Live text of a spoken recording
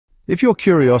If your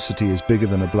curiosity is bigger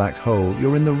than a black hole,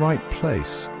 you're in the right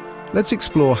place. Let's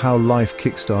explore how life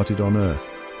kick-started on Earth.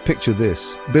 Picture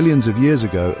this. Billions of years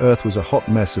ago, Earth was a hot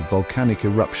mess of volcanic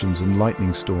eruptions and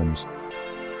lightning storms.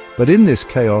 But in this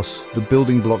chaos, the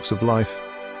building blocks of life,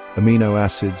 amino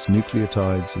acids,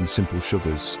 nucleotides, and simple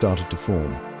sugars, started to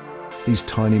form. These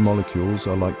tiny molecules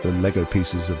are like the Lego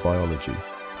pieces of biology.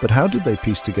 But how did they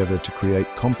piece together to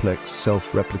create complex,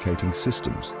 self-replicating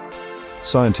systems?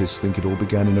 Scientists think it all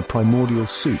began in a primordial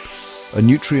soup, a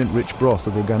nutrient-rich broth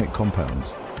of organic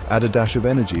compounds. Add a dash of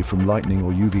energy from lightning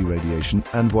or UV radiation,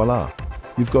 and voila,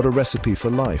 you've got a recipe for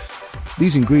life.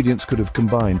 These ingredients could have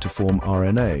combined to form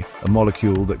RNA, a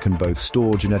molecule that can both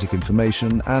store genetic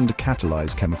information and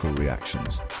catalyze chemical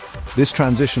reactions. This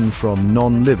transition from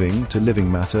non-living to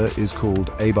living matter is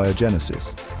called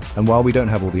abiogenesis. And while we don't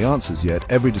have all the answers yet,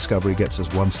 every discovery gets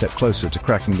us one step closer to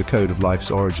cracking the code of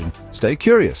life's origin. Stay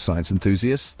curious, science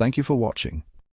enthusiasts. Thank you for watching.